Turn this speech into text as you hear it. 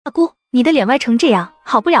大姑，你的脸歪成这样，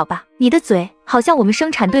好不了吧？你的嘴好像我们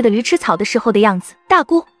生产队的驴吃草的时候的样子。大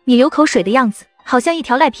姑，你流口水的样子，好像一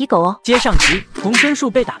条赖皮狗哦。接上集，童春树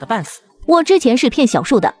被打得半死。我之前是骗小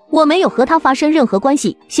树的，我没有和他发生任何关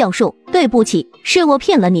系。小树，对不起，是我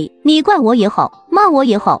骗了你，你怪我也好，骂我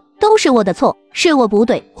也好，都是我的错，是我不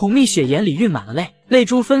对。孔蜜雪眼里蕴满了泪，泪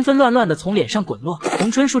珠纷纷乱乱的从脸上滚落。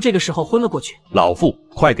童春树这个时候昏了过去。老妇，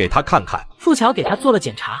快给他看看。富桥给他做了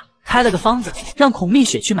检查，开了个方子，让孔蜜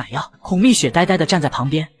雪去买药。孔蜜雪呆呆地站在旁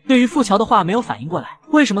边，对于富桥的话没有反应过来。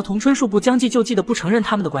为什么童春树不将计就计的不承认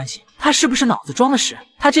他们的关系？他是不是脑子装了屎？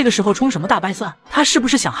他这个时候冲什么大败算？他是不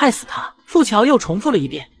是想害死他？富桥又重复了一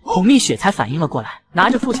遍，孔蜜雪才反应了过来，拿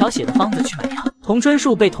着富桥写的方子去买药。童春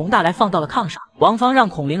树被童大来放到了炕上，王芳让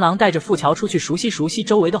孔琳琅带着富桥出去熟悉熟悉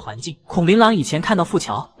周围的环境。孔琳琅以前看到富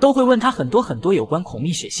桥都会问他很多很多有关孔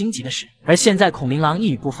蜜雪心急的事，而现在孔琳琅一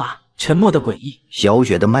语不发，沉默的诡异。小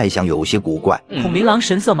雪的脉象有些古怪。孔琳琅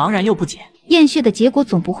神色茫然又不解，验血的结果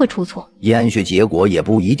总不会出错，验血结果也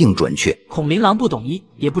不一定准确。孔琳琅不懂医，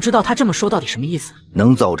也不知道他这么说到底什么意思。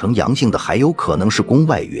能造成阳性的还有可能是宫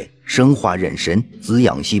外孕、生化妊娠、滋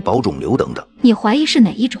养细胞肿瘤等等。你怀疑是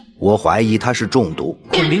哪一种？我怀疑他是中毒。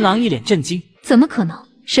孔琳琅一脸震惊，怎么可能？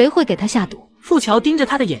谁会给他下毒？富桥盯着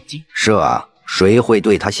他的眼睛，是啊，谁会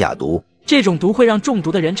对他下毒？这种毒会让中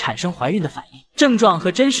毒的人产生怀孕的反应，症状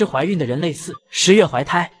和真实怀孕的人类似。10月怀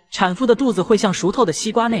胎，产妇的肚子会像熟透的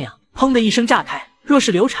西瓜那样砰的一声炸开，若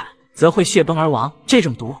是流产则会血崩而亡。这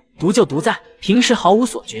种毒就毒在平时毫无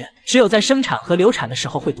所觉，只有在生产和流产的时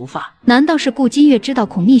候会毒发。难道是顾金月知道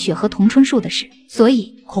孔蜜雪和童春树的事，所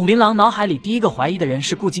以孔琳琅脑海里第一个怀疑的人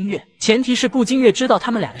是顾金月，前提是顾金月知道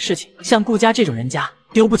他们俩的事情。像顾家这种人家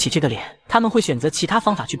丢不起这个脸，他们会选择其他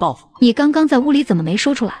方法去报复。你刚刚在屋里怎么没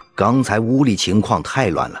说出来？刚才屋里情况太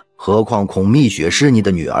乱了，何况孔蜜雪是你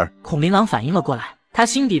的女儿。孔琳琅反应了过来，他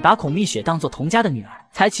心底把孔蜜雪当作童家的女儿，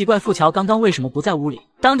才奇怪富桥刚刚为什么不在屋里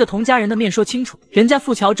当着童家人的面说清楚。人家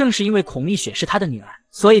富桥正是因为孔蜜雪是他的女儿，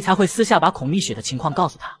所以才会私下把孔蜜雪的情况告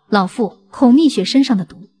诉他。老妇，孔蜜雪身上的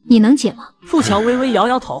毒你能解吗？富桥微微摇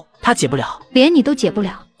摇头，他解不了，连你都解不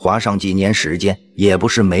了。花上几年时间也不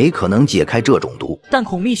是没可能解开这种毒。但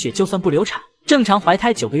孔蜜雪就算不流产，正常怀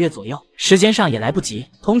胎9个月左右，时间上也来不及。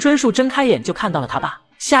童春树睁开眼就看到了他爸，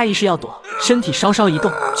下意识要躲，身体稍稍一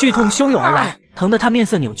动，剧痛汹涌而来，疼得他面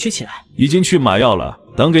色扭曲起来。已经去买药了，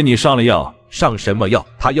等给你上了药。上什么药？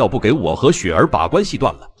他要不给我和雪儿把关系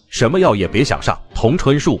断了，什么药也别想上。童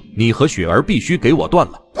春树，你和雪儿必须给我断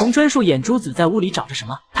了。童春树眼珠子在屋里找着什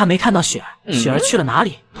么，他没看到雪儿，雪儿去了哪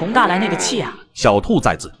里？童大来那个气啊！小兔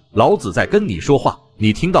崽子，老子在跟你说话，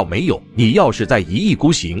你听到没有？你要是再一意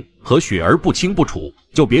孤行，和雪儿不清不楚，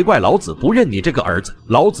就别怪老子不认你这个儿子。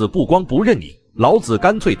老子不光不认你，老子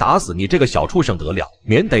干脆打死你这个小畜生得了，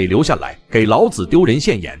免得留下来给老子丢人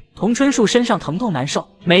现眼。童春树身上疼痛难受，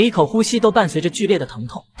每一口呼吸都伴随着剧烈的疼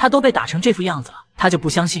痛，他都被打成这副样子了，他就不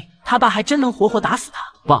相信他爸还真能活活打死他。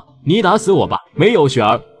爸，你打死我吧，没有雪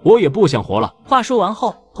儿我也不想活了。话说完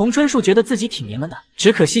后，童春树觉得自己挺爷们的，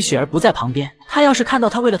只可惜雪儿不在旁边，他要是看到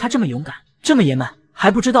他为了他这么勇敢，这么爷们，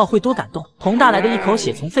还不知道会多感动。童大来的一口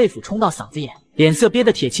血从肺腑冲到嗓子眼，脸色憋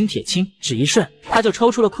得铁青铁青，只一瞬他就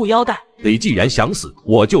抽出了裤腰带。你既然想死，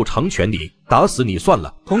我就成全你，打死你算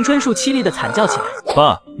了。童春树凄厉的惨叫起来。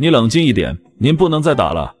爸，你冷静一点，您不能再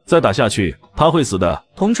打了，再打下去他会死的。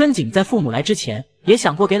童春景在父母来之前也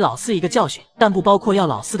想过给老四一个教训，但不包括要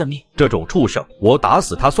老四的命。这种畜生，我打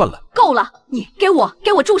死他算了。够了，你给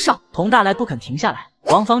我住手！童大来不肯停下来，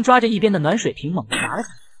王芳抓着一边的暖水瓶猛地拿了他。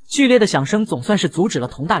剧烈的响声总算是阻止了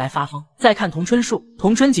童大来发疯。再看童春树，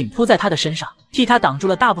童春景扑在他的身上，替他挡住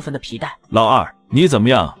了大部分的皮带。老二，你怎么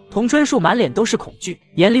样？童春树满脸都是恐惧，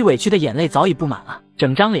眼里委屈的眼泪早已布满了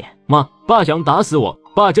整张脸。妈，爸想打死我，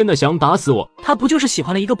爸真的想打死我。他不就是喜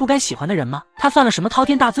欢了一个不该喜欢的人吗？他犯了什么滔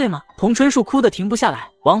天大罪吗？童春树哭得停不下来。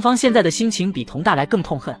王芳现在的心情比童大来更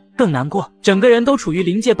痛恨，更难过，整个人都处于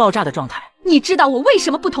临界爆炸的状态。你知道我为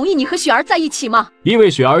什么不同意你和雪儿在一起吗？因为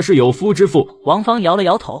雪儿是有夫之妇。王芳摇了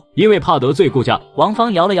摇头。因为怕得罪顾家。王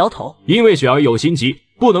芳摇了摇头。因为雪儿有心急，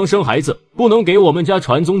不能生孩子，不能给我们家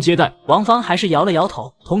传宗接代。王芳还是摇了摇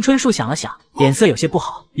头。童春树想了想，脸色有些不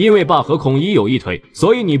好。因为爸和孔一有一腿，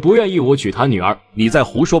所以你不愿意我娶他女儿。你在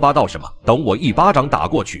胡说八道什么？等我一巴掌打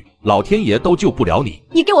过去，老天爷都救不了你。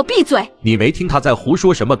你给我闭嘴！你没听他在胡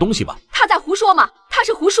说什么东西吗？他在胡说吗？他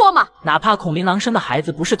是胡说吗？哪怕孔琳琅生的孩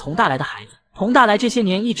子不是童大来的孩子，童大来这些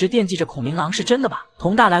年一直惦记着孔琳琅是真的吧？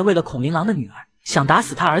童大来为了孔琳琅的女儿想打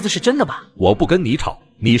死他儿子是真的吧？我不跟你吵，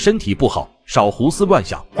你身体不好，少胡思乱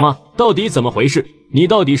想。妈，到底怎么回事？你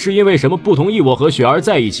到底是因为什么不同意我和雪儿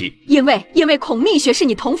在一起？因为孔蜜雪是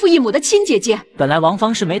你同父异母的亲姐姐。本来王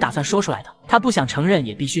芳是没打算说出来的，她不想承认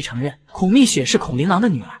也必须承认。孔蜜雪是孔琳琅的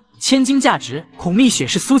女儿，千金价值；孔蜜雪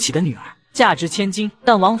是苏乞的女儿，价值千金。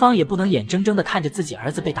但王芳也不能眼睁睁地看着自己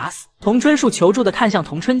儿子被打死。童春树求助地看向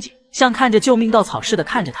童春景，像看着救命稻草似的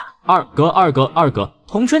看着他。二哥。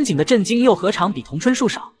童春景的震惊又何尝比童春树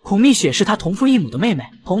少？孔蜜雪是他同父异母的妹妹，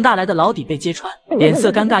童大来的老底被揭穿，脸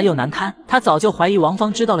色尴尬又难堪。他早就怀疑王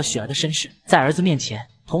芳知道了雪儿的身世，在儿子面前，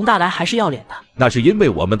童大来还是要脸的。那是因为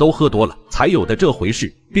我们都喝多了才有的这回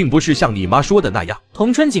事，并不是像你妈说的那样。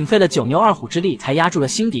童春景费了九牛二虎之力，才压住了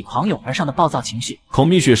心底狂涌而上的暴躁情绪。孔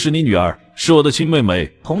蜜雪是你女儿，是我的亲妹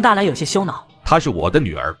妹。童大来有些羞恼。她是我的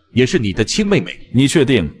女儿，也是你的亲妹妹。你确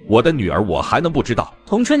定？我的女儿我还能不知道？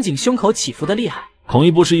童春景胸口起伏的厉害。孔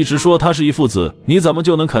一不是一直说他是一父子，你怎么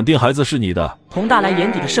就能肯定孩子是你的？童大来眼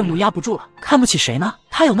底的盛怒压不住了，看不起谁呢？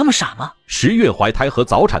他有那么傻吗？10月怀胎和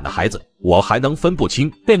早产的孩子，我还能分不清？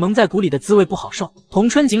被蒙在鼓里的滋味不好受。童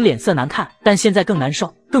春景脸色难看，但现在更难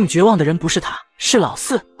受，更绝望的人不是他，是老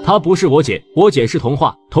四。她不是我姐，我姐是童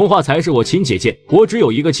话，童话才是我亲姐姐，我只有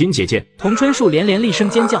一个亲姐姐。童春树连连厉声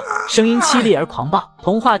尖叫，声音凄厉而狂暴。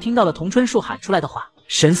童话听到了童春树喊出来的话，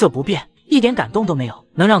神色不变，一点感动都没有。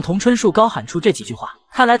能让童春树高喊出这几句话，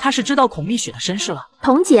看来他是知道孔蜜雪的身世了。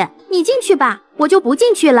童姐，你进去吧，我就不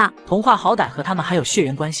进去了。童话好歹和他们还有血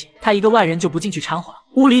缘关系，他一个外人就不进去掺和了。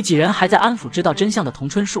屋里几人还在安抚知道真相的童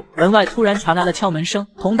春树，门外突然传来了敲门声。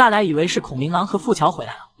童大来以为是孔琳琅和富桥回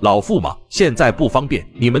来了。老父嘛，现在不方便，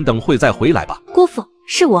你们等会再回来吧。姑父，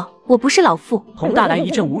是我不是老父。童大来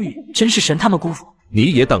一阵无语，真是神他妈姑父。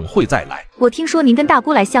你也等会再来。我听说您跟大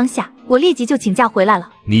姑来乡下，我立即就请假回来了。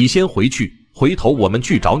你先回去，回头我们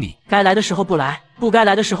去找你。该来的时候不来，不该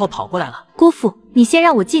来的时候跑过来了。姑父，你先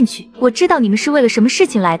让我进去，我知道你们是为了什么事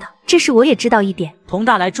情来的，这事我也知道一点。童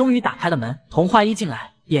大来终于打开了门，童话一进来，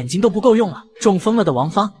眼睛都不够用了。中风了的王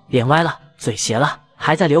芳脸歪了，嘴斜了，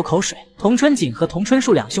还在流口水。童春景和童春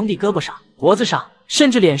树两兄弟胳膊上、脖子上，甚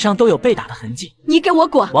至脸上都有被打的痕迹。你给我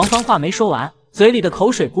滚！王芳话没说完，嘴里的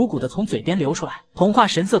口水鼓鼓的从嘴边流出来。童话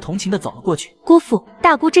神色同情的走了过去。姑父，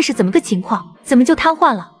大姑这是怎么个情况？怎么就瘫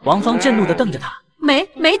痪了？王芳震怒的瞪着他。没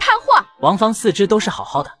瘫痪。王芳四肢都是好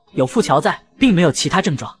好的，有富桥在，并没有其他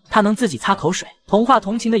症状，他能自己擦口水。童话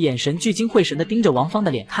同情的眼神聚精会神的盯着王芳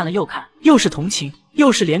的脸看了又看，又是同情，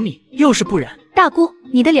又是怜悯，又是不忍。大姑，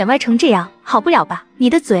你的脸歪成这样，好不了吧？你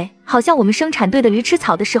的嘴好像我们生产队的驴吃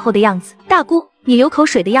草的时候的样子。大姑，你流口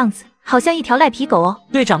水的样子，好像一条赖皮狗哦。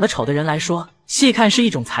对长得丑的人来说，细看是一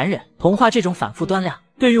种残忍。童话这种反复端量，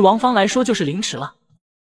对于王芳来说就是凌迟了。